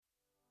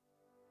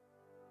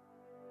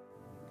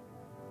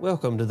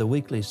Welcome to the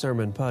weekly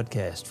sermon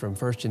podcast from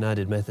First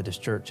United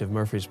Methodist Church of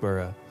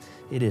Murfreesboro.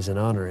 It is an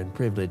honor and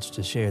privilege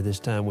to share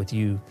this time with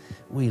you.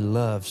 We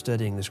love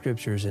studying the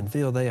Scriptures and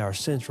feel they are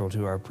central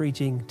to our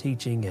preaching,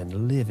 teaching,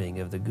 and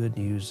living of the good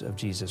news of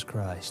Jesus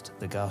Christ,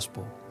 the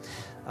gospel.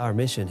 Our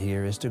mission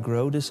here is to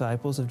grow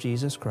disciples of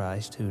Jesus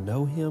Christ who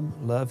know Him,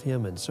 love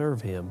Him, and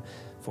serve Him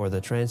for the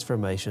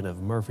transformation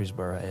of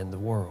Murfreesboro and the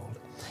world.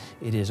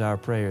 It is our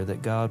prayer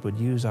that God would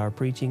use our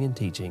preaching and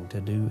teaching to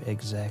do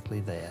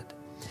exactly that.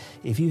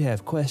 If you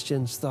have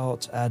questions,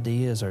 thoughts,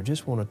 ideas, or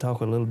just want to talk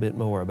a little bit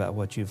more about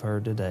what you've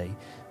heard today,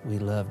 we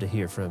love to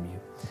hear from you.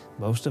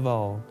 Most of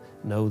all,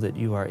 know that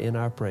you are in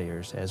our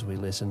prayers as we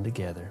listen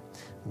together.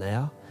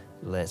 Now,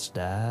 let's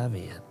dive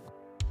in.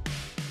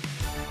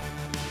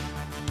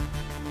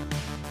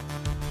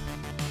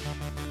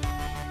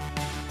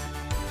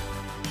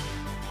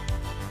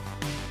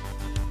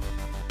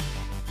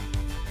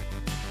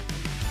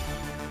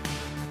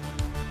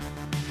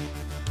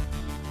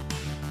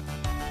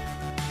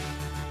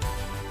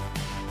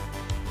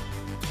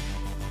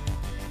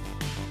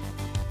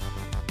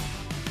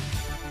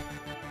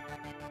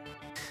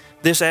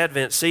 This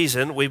Advent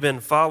season, we've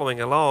been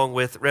following along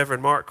with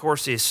Reverend Mark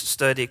Corsi's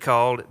study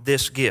called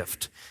This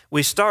Gift.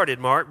 We started,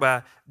 Mark,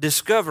 by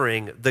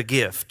discovering the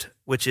gift,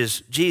 which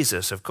is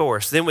Jesus, of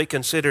course. Then we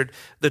considered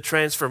the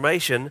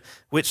transformation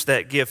which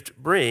that gift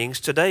brings.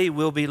 Today,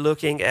 we'll be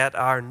looking at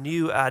our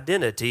new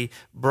identity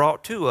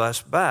brought to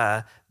us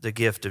by the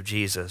gift of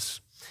Jesus.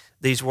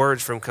 These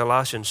words from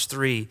Colossians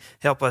 3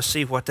 help us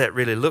see what that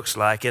really looks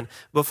like. And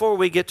before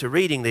we get to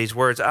reading these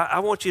words, I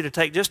want you to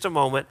take just a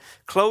moment,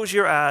 close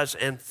your eyes,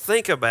 and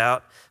think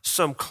about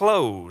some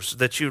clothes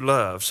that you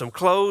love, some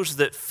clothes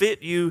that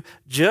fit you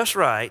just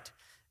right,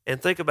 and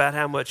think about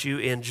how much you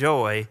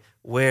enjoy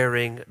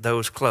wearing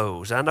those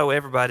clothes. I know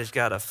everybody's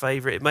got a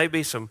favorite. It may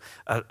be some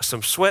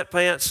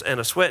sweatpants and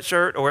a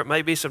sweatshirt, or it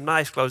may be some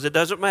nice clothes. It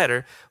doesn't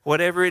matter.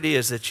 Whatever it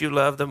is that you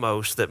love the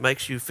most that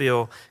makes you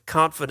feel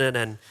confident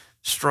and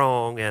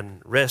strong and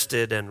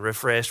rested and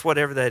refreshed,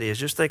 whatever that is,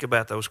 just think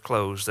about those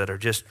clothes that are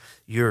just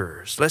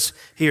yours. Let's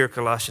hear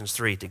Colossians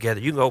 3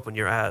 together. You can open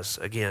your eyes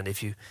again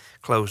if you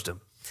closed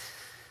them.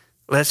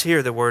 Let's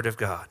hear the Word of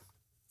God.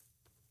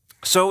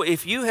 So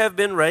if you have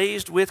been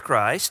raised with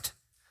Christ,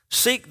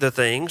 seek the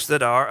things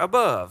that are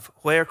above,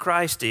 where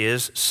Christ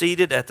is,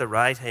 seated at the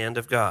right hand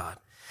of God.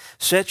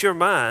 Set your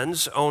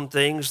minds on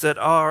things that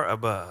are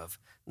above,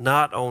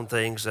 not on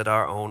things that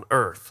are on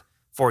earth.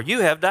 For you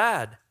have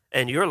died,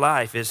 and your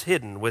life is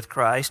hidden with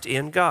Christ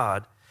in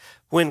God.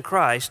 When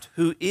Christ,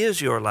 who is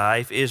your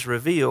life, is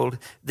revealed,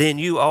 then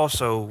you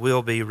also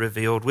will be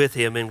revealed with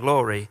Him in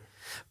glory.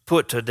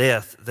 Put to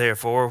death,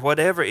 therefore,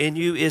 whatever in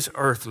you is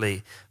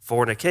earthly: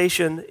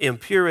 fornication,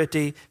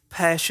 impurity,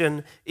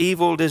 passion,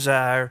 evil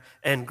desire,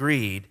 and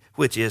greed,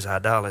 which is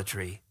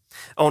idolatry.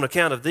 On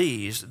account of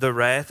these, the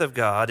wrath of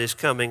God is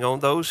coming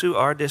on those who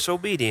are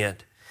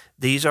disobedient.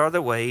 These are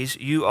the ways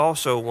you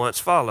also once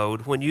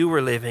followed when you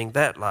were living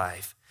that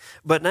life.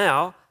 But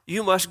now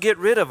you must get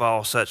rid of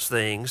all such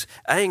things: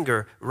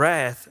 anger,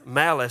 wrath,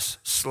 malice,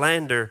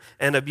 slander,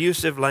 and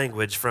abusive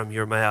language from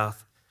your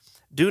mouth.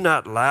 Do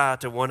not lie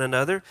to one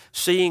another,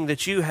 seeing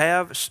that you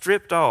have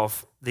stripped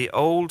off the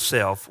old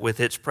self with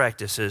its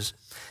practices,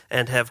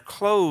 and have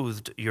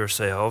clothed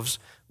yourselves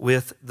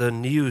with the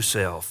new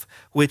self,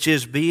 which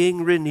is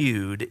being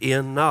renewed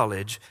in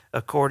knowledge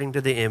according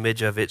to the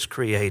image of its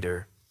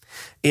Creator.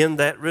 In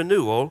that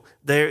renewal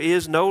there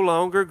is no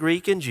longer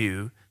Greek and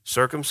Jew,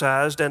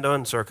 circumcised and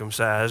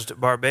uncircumcised,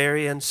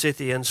 barbarian,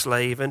 Scythian,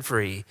 slave and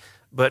free,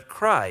 but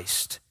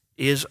Christ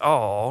is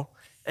all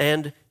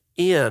and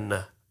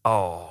in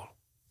all.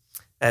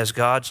 As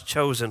God's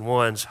chosen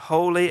ones,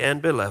 holy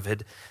and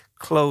beloved,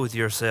 clothe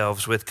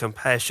yourselves with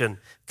compassion,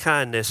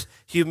 kindness,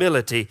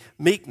 humility,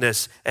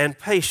 meekness, and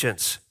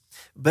patience.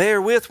 Bear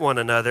with one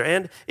another,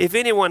 and if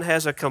anyone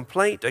has a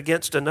complaint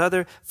against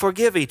another,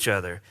 forgive each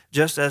other,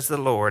 just as the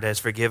Lord has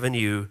forgiven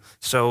you,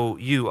 so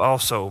you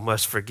also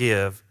must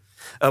forgive.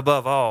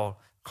 Above all,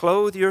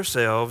 clothe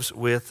yourselves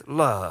with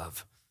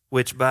love,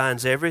 which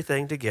binds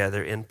everything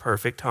together in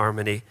perfect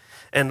harmony.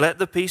 And let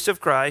the peace of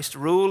Christ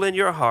rule in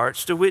your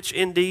hearts, to which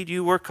indeed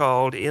you were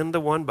called in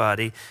the one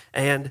body,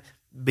 and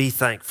be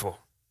thankful.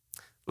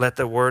 Let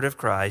the word of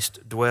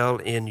Christ dwell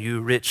in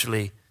you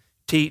richly.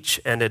 Teach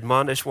and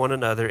admonish one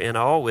another in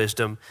all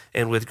wisdom,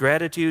 and with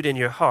gratitude in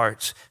your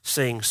hearts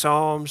sing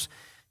psalms,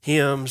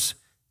 hymns,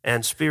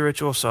 and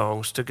spiritual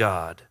songs to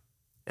God.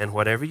 And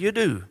whatever you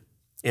do,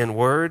 in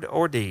word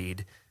or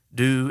deed,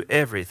 do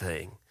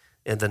everything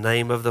in the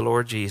name of the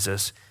Lord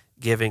Jesus,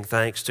 giving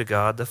thanks to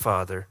God the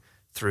Father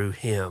through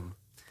Him.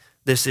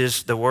 This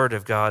is the word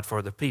of God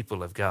for the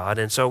people of God,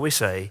 and so we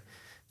say,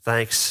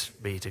 thanks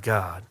be to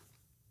God.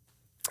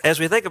 As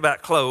we think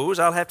about clothes,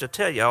 I'll have to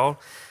tell y'all,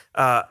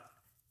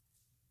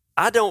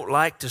 I don't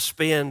like to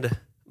spend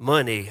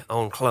money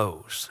on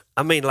clothes.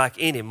 I mean, like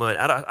any money.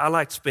 I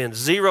like to spend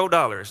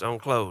 $0 on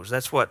clothes.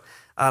 That's what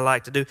I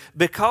like to do.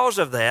 Because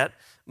of that,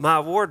 my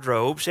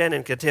wardrobe,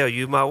 Shannon can tell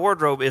you, my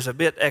wardrobe is a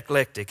bit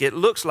eclectic. It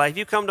looks like, if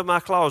you come to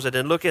my closet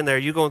and look in there,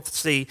 you're going to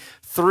see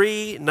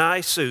 3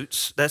 nice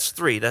suits. That's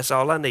 3. That's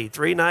all I need.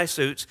 3 nice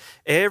suits.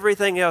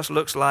 Everything else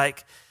looks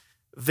like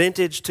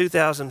vintage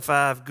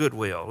 2005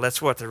 Goodwill.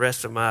 That's what the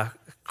rest of my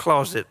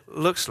closet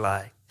looks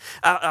like.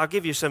 I'll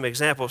give you some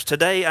examples.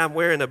 Today I'm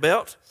wearing a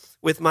belt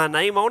with my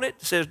name on it.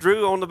 It says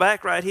Drew on the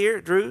back right here,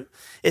 Drew.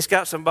 It's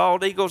got some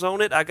bald eagles on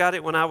it. I got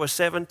it when I was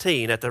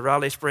 17 at the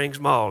Raleigh Springs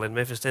Mall in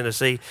Memphis,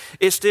 Tennessee.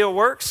 It still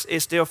works.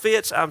 It still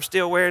fits. I'm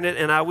still wearing it,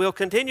 and I will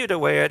continue to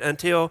wear it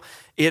until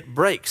it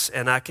breaks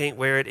and I can't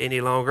wear it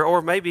any longer,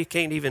 or maybe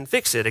can't even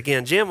fix it.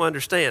 Again, Jim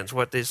understands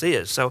what this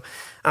is, so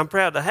I'm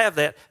proud to have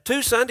that.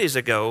 2 Sundays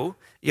ago,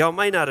 y'all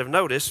may not have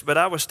noticed, but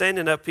I was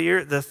standing up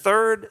here. The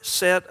 3rd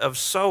set of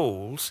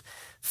soles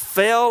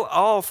fell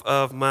off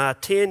of my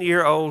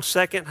 10-year-old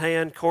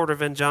second-hand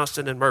Cordovan,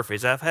 Johnston &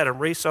 Murphy's. I've had them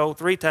resold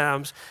 3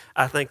 times.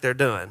 I think they're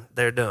done.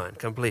 They're done,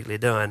 completely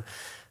done.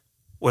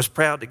 Was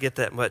proud to get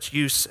that much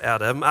use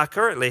out of them. I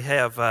currently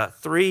have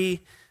 3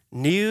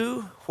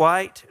 new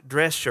white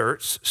dress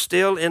shirts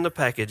still in the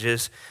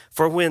packages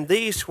for when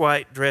these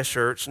white dress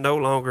shirts no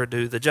longer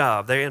do the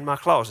job. They're in my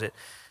closet.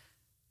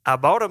 I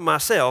bought them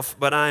myself,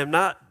 but I am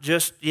not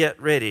just yet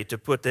ready to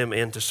put them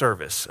into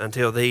service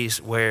until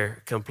these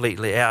wear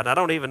completely out. I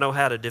don't even know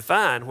how to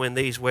define when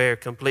these wear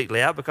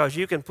completely out, because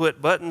you can put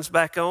buttons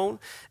back on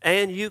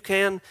and you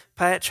can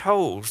patch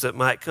holes that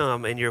might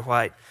come in your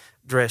white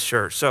dress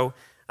shirt. So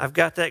I've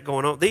got that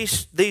going on.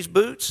 These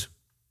boots,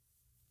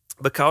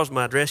 because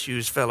my dress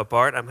shoes fell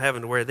apart, I'm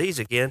having to wear these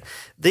again.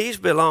 These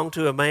belong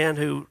to a man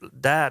who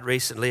died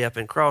recently up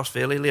in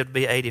Crossville. He lived to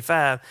be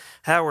 85.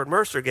 Howard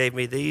Mercer gave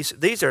me these.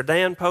 These are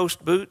Dan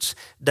Post boots.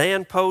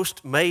 Dan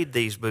Post made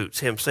these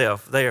boots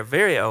himself. They are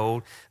very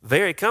old,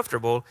 very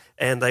comfortable,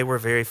 and they were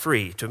very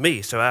free to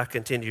me, so I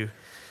continue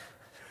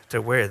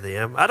to wear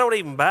them. I don't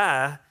even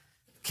buy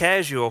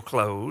casual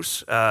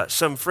clothes.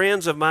 Some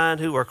friends of mine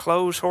who are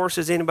clothes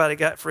horses, anybody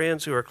got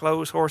friends who are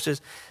clothes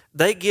horses?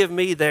 They give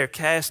me their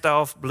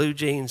cast-off blue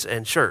jeans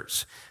and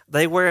shirts.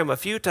 They wear them a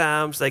few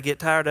times. They get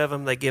tired of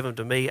them. They give them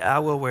to me. I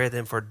will wear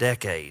them for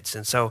decades.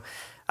 And so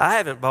I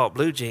haven't bought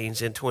blue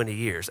jeans in 20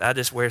 years. I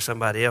just wear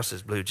somebody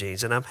else's blue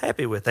jeans, and I'm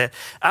happy with that.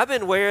 I've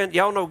been wearing,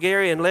 y'all know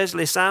Gary and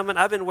Leslie Simon?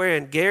 I've been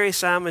wearing Gary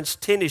Simon's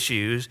tennis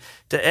shoes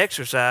to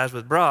exercise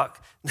with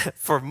Brock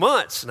for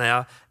months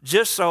now,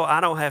 just so I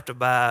don't have to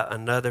buy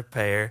another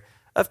pair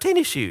of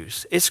tennis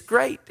shoes. It's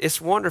great. It's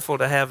wonderful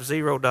to have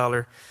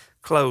 $0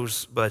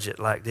 clothes budget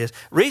like this.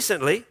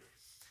 Recently,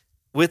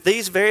 with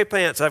these very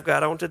pants I've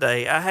got on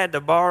today, I had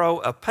to borrow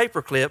a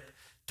paper clip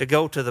to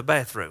go to the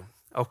bathroom,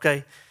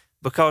 okay?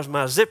 Because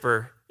my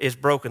zipper is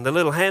broken. The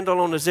little handle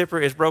on the zipper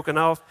is broken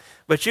off,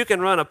 but you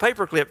can run a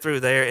paper clip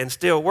through there and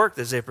still work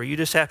the zipper. You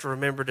just have to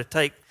remember to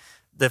take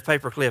the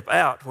paper clip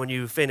out when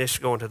you finish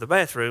going to the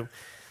bathroom.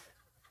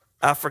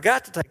 I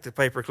forgot to take the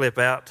paper clip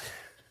out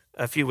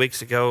a few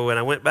weeks ago, and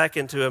I went back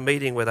into a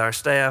meeting with our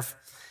staff.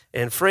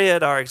 And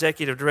Fred, our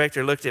executive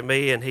director, looked at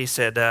me and he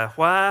said,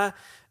 why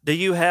do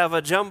you have a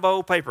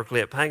jumbo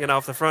paperclip hanging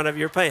off the front of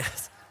your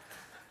pants?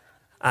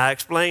 I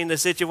explained the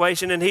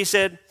situation and he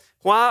said,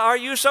 why are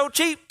you so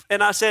cheap?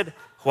 And I said,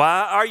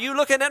 why are you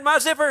looking at my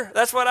zipper?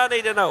 That's what I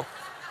need to know.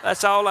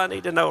 That's all I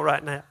need to know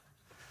right now.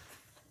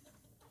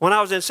 When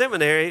I was in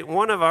seminary,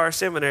 one of our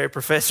seminary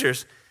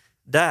professors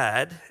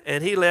died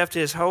and he left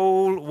his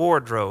whole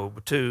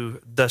wardrobe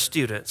to the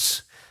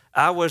students.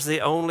 I was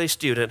the only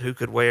student who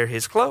could wear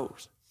his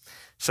clothes.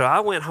 So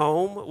I went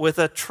home with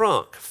a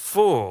trunk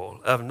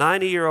full of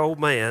 90-year-old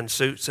man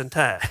suits and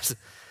ties.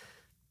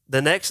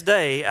 The next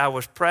day, I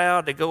was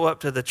proud to go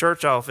up to the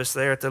church office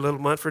there at the Little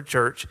Munford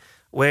Church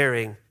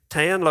wearing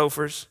tan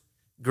loafers,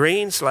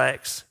 green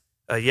slacks,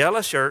 a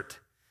yellow shirt,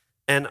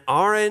 an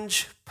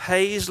orange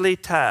paisley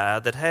tie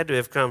that had to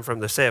have come from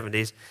the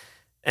 70s,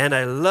 and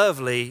a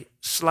lovely,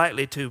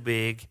 slightly too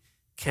big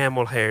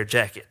camel hair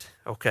jacket.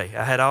 Okay,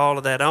 I had all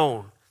of that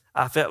on.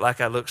 I felt like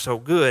I looked so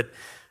good.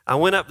 I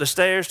went up the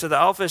stairs to the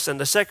office and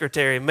the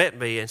secretary met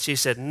me and she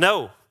said,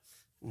 no,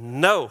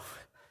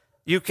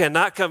 you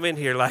cannot come in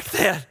here like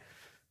that.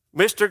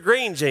 Mr.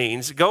 Green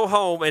Jeans, go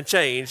home and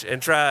change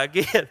and try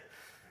again.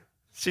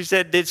 She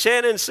said, did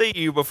Shannon see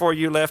you before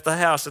you left the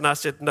house? And I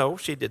said, no,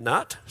 she did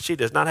not. She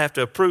does not have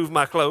to approve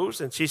my clothes.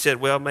 And she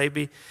said, well,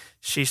 maybe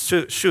she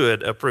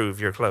should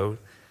approve your clothes.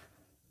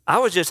 I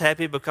was just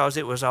happy because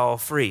it was all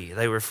free.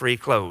 They were free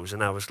clothes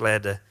and I was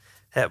glad to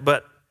have,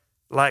 but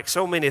like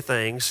so many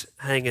things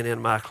hanging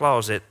in my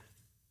closet,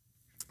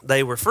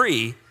 they were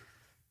free,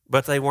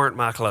 but they weren't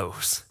my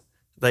clothes.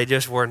 They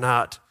just were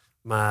not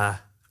my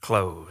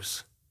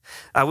clothes.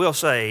 I will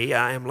say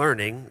I am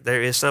learning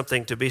there is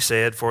something to be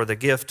said for the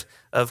gift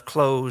of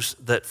clothes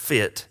that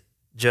fit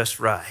just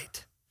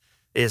right,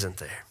 isn't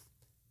there?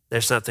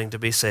 There's something to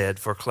be said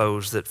for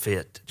clothes that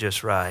fit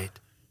just right.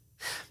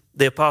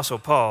 The Apostle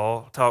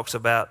Paul talks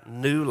about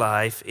new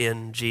life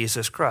in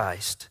Jesus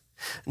Christ,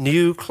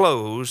 new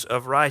clothes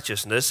of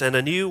righteousness, and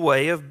a new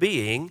way of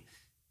being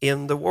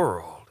in the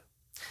world.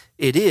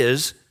 It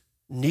is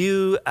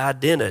new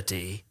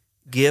identity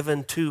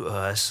given to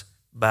us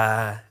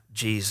by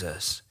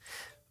Jesus.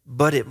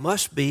 But it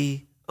must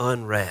be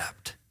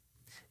unwrapped.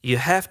 You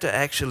have to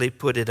actually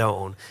put it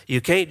on.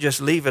 You can't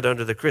just leave it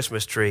under the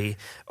Christmas tree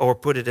or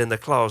put it in the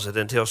closet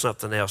until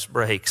something else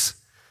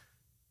breaks.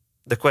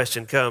 The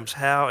question comes,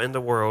 how in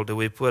the world do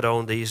we put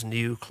on these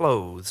new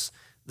clothes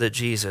that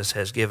Jesus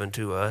has given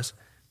to us?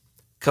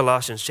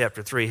 Colossians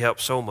chapter 3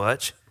 helps so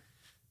much.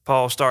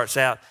 Paul starts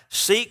out,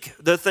 seek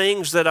the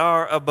things that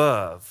are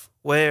above,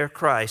 where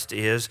Christ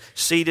is,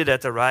 seated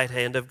at the right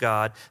hand of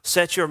God.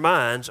 Set your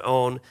minds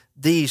on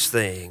these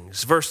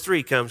things. Verse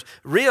 3 comes,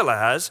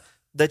 realize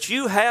that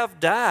you have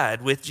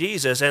died with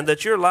Jesus and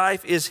that your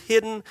life is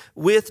hidden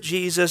with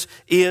Jesus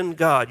in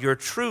God. Your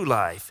true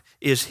life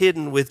is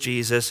hidden with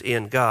Jesus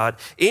in God.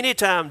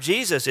 Anytime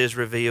Jesus is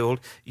revealed,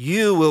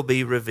 you will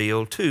be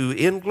revealed too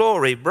in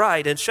glory,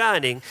 bright and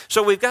shining.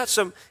 So we've got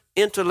some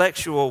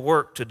intellectual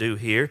work to do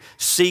here,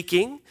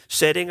 seeking,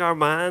 setting our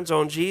minds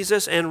on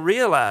Jesus, and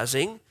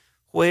realizing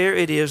where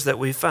it is that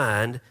we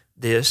find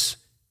this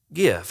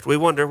gift. We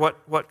wonder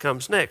what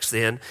comes next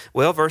then.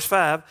 Well, verse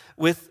 5,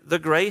 with the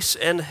grace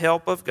and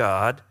help of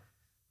God,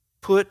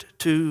 put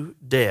to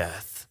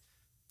death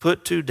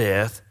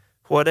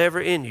whatever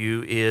in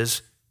you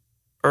is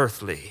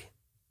earthly,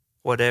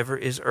 whatever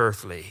is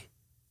earthly.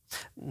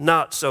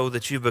 Not so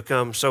that you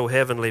become so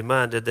heavenly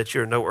minded that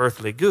you're no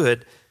earthly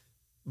good,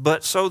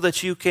 but so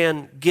that you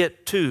can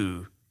get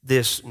to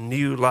this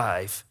new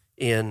life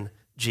in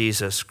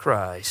Jesus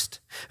Christ.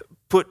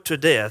 Put to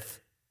death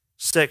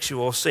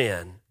sexual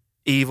sin,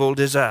 evil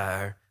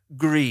desire,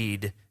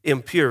 greed,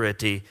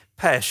 impurity,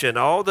 passion,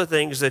 all the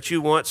things that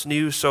you once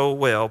knew so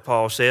well,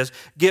 Paul says.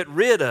 Get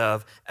rid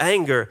of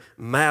anger,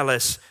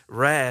 malice,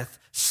 wrath,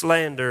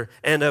 slander,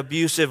 and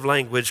abusive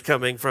language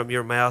coming from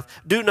your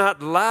mouth. Do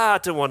not lie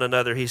to one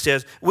another, he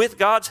says, with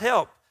God's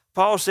help.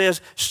 Paul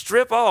says,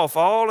 strip off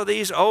all of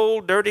these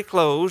old dirty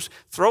clothes,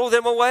 throw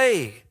them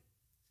away.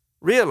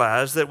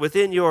 Realize that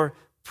within your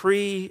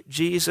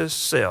pre-Jesus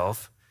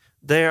self,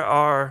 there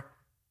are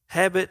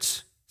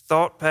habits,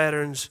 thought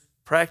patterns,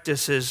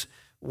 practices,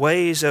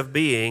 ways of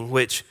being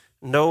which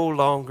no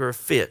longer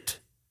fit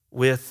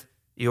with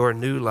your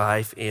new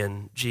life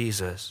in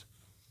Jesus.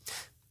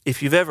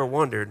 If you've ever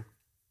wondered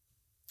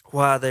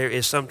why there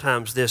is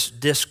sometimes this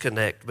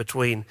disconnect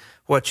between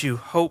what you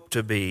hope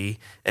to be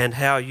and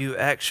how you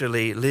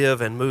actually live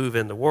and move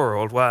in the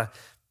world, why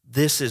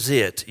this is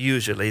it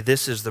usually.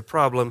 This is the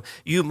problem.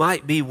 You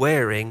might be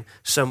wearing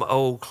some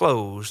old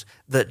clothes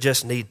that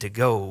just need to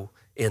go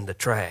in the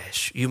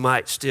trash. You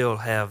might still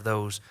have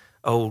those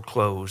old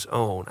clothes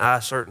on. I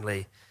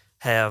certainly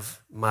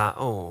have my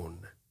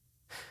own.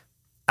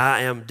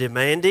 I am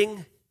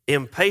demanding,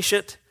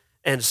 impatient,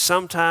 and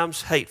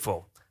sometimes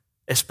hateful,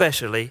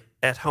 especially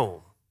at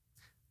home.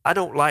 I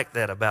don't like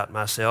that about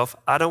myself.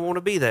 I don't want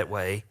to be that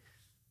way,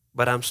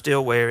 but I'm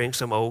still wearing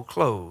some old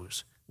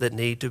clothes that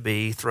need to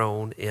be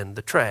thrown in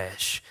the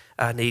trash.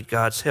 I need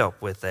God's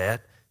help with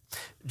that.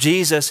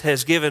 Jesus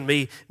has given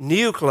me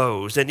new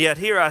clothes, and yet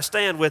here I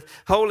stand with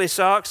holy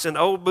socks and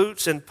old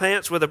boots and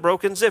pants with a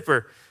broken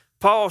zipper.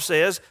 Paul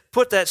says,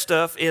 put that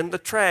stuff in the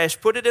trash.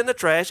 Put it in the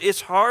trash.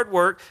 It's hard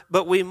work,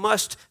 but we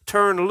must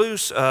turn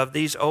loose of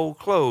these old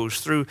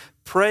clothes through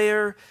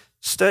prayer,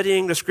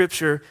 studying the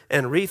Scripture,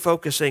 and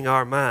refocusing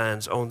our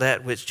minds on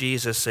that which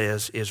Jesus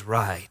says is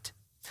right.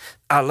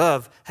 I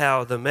love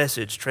how the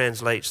Message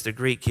translates the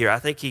Greek here. I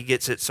think he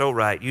gets it so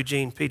right.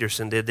 Eugene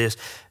Peterson did this.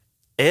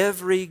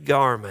 Every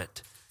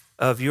garment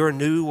of your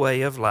new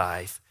way of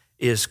life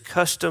is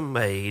custom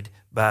made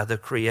by the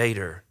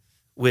Creator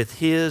with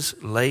His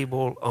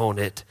label on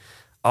it.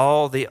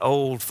 All the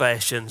old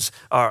fashions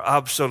are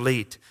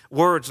obsolete.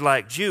 Words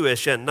like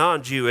Jewish and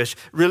non-Jewish,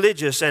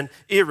 religious and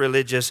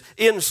irreligious,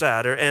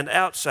 insider and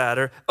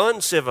outsider,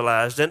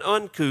 uncivilized and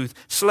uncouth,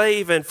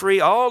 slave and free,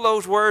 all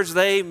those words,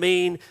 they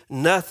mean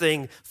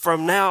nothing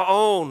from now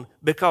on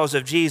because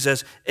of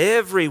Jesus.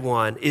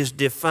 Everyone is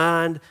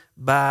defined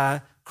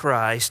by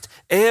Christ.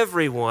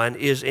 Everyone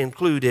is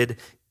included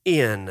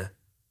in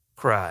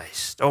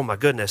Christ. Oh my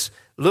goodness,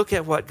 look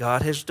at what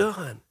God has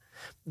done.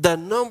 The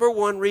number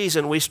one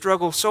reason we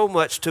struggle so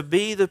much to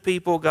be the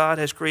people God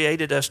has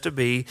created us to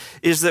be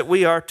is that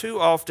we are too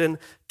often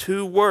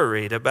too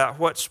worried about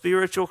what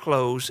spiritual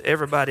clothes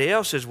everybody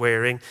else is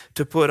wearing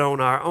to put on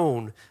our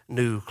own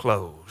new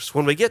clothes.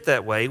 When we get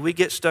that way, we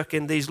get stuck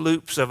in these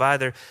loops of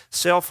either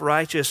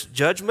self-righteous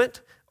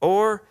judgment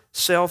or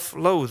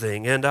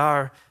self-loathing, and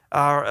our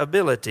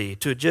ability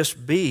to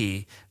just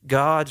be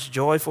God's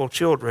joyful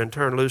children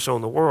turned loose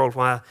on the world,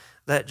 why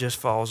that just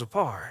falls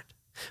apart.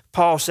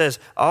 Paul says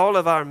all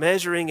of our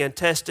measuring and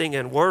testing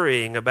and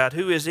worrying about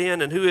who is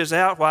in and who is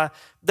out, why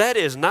that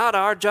is not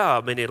our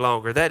job any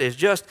longer. That is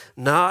just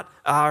not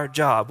our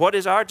job. What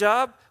is our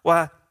job?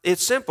 Why,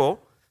 it's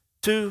simple,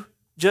 to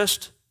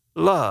just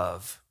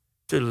love,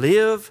 to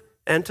live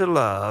and to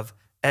love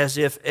as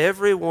if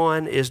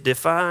everyone is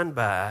defined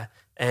by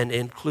and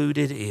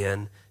included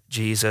in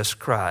Jesus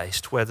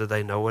Christ, whether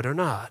they know it or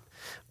not.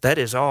 That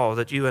is all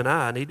that you and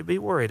I need to be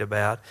worried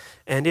about,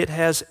 and it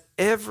has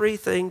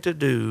everything to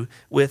do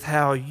with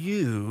how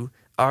you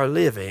are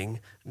living,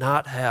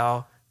 not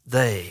how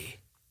they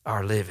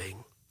are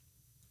living.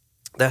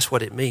 That's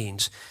what it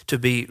means to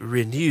be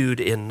renewed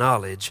in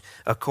knowledge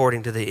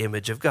according to the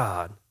image of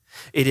God.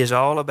 It is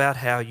all about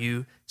how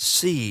you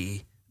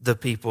see the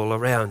people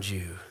around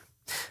you.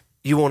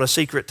 You want a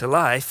secret to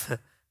life?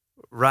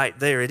 Right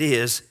there it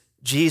is.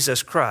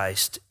 Jesus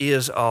Christ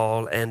is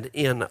all and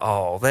in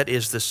all. That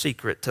is the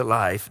secret to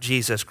life,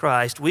 Jesus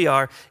Christ. We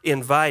are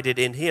invited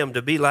in Him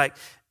to be like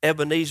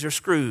Ebenezer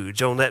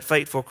Scrooge on that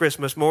fateful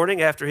Christmas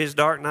morning after his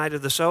dark night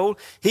of the soul.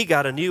 He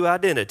got a new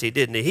identity,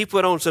 didn't he? He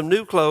put on some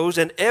new clothes,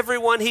 and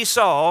everyone he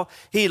saw,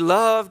 he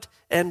loved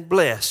and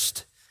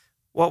blessed.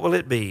 What will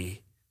it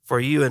be for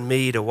you and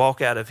me to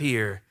walk out of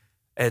here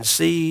and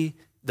see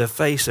the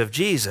face of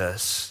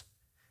Jesus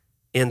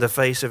in the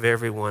face of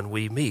everyone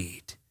we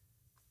meet?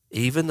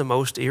 Even the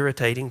most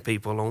irritating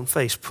people on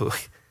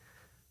Facebook.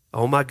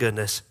 Oh my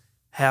goodness,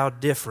 how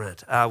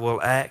different I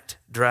will act,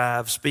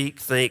 drive, speak,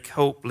 think,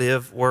 hope,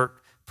 live,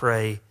 work,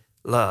 pray,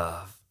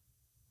 love.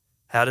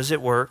 How does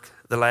it work?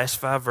 The last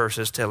 5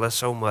 verses tell us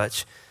so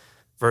much.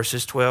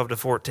 Verses 12 to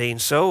 14.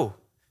 So,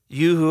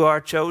 you who are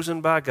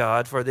chosen by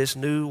God for this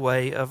new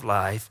way of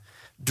life,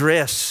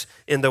 dress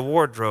in the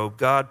wardrobe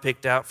God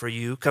picked out for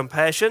you: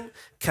 compassion,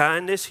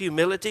 kindness,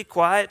 humility,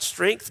 quiet,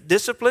 strength,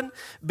 discipline.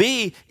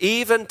 Be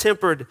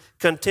even-tempered,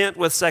 content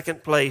with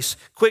second place,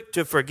 quick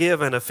to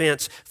forgive an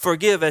offense.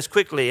 Forgive as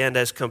quickly and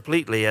as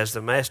completely as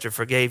the Master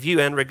forgave you.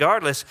 And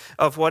regardless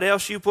of what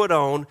else you put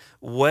on,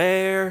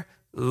 wear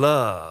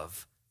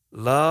love.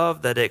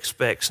 Love that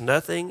expects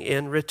nothing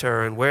in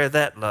return. Wear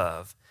that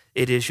love.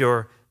 It is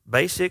your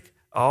basic,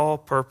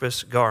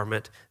 all-purpose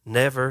garment.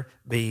 Never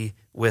be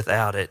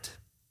without it.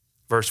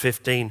 Verse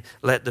 15,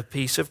 let the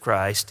peace of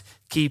Christ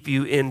keep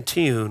you in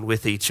tune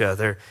with each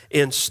other,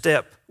 in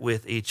step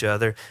with each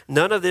other.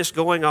 None of this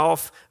going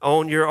off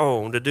on your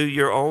own to do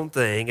your own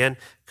thing, and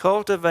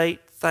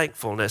cultivate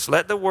thankfulness.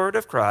 Let the word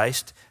of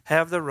Christ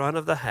have the run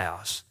of the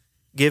house.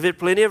 Give it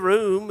plenty of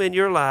room in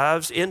your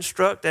lives.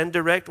 Instruct and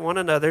direct one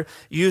another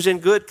using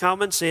good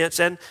common sense.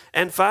 And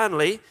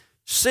finally,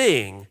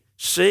 sing.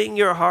 Sing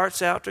your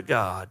hearts out to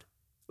God.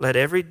 Let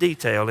every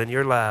detail in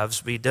your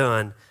lives be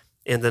done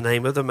in the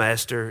name of the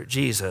Master,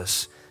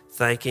 Jesus,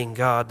 thanking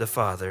God the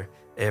Father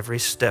every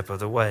step of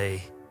the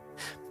way.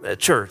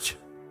 Church,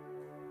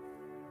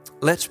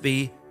 let's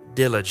be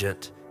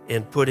diligent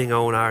in putting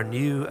on our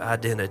new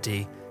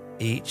identity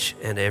each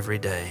and every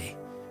day.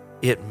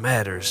 It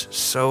matters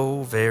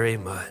so very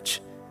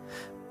much.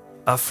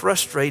 A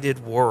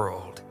frustrated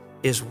world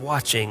is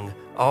watching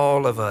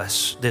all of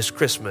us this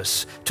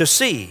Christmas to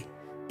see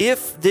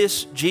if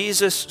this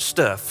Jesus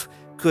stuff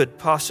could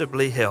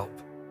possibly help.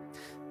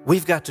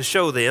 We've got to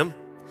show them,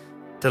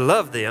 to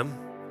love them,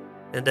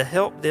 and to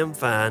help them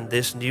find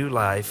this new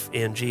life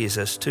in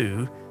Jesus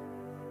too.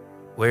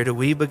 Where do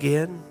we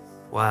begin?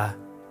 Why,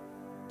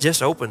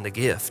 just open the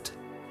gift.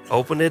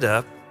 Open it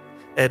up.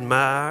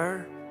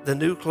 Admire the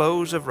new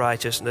clothes of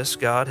righteousness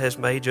God has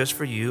made just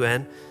for you,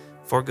 and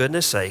for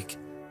goodness sake,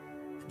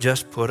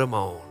 just put them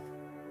on.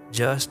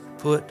 Just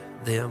put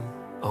them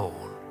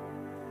on.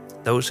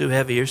 Those who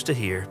have ears to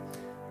hear,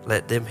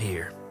 let them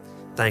hear.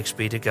 Thanks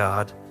be to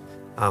God.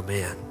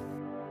 Amen.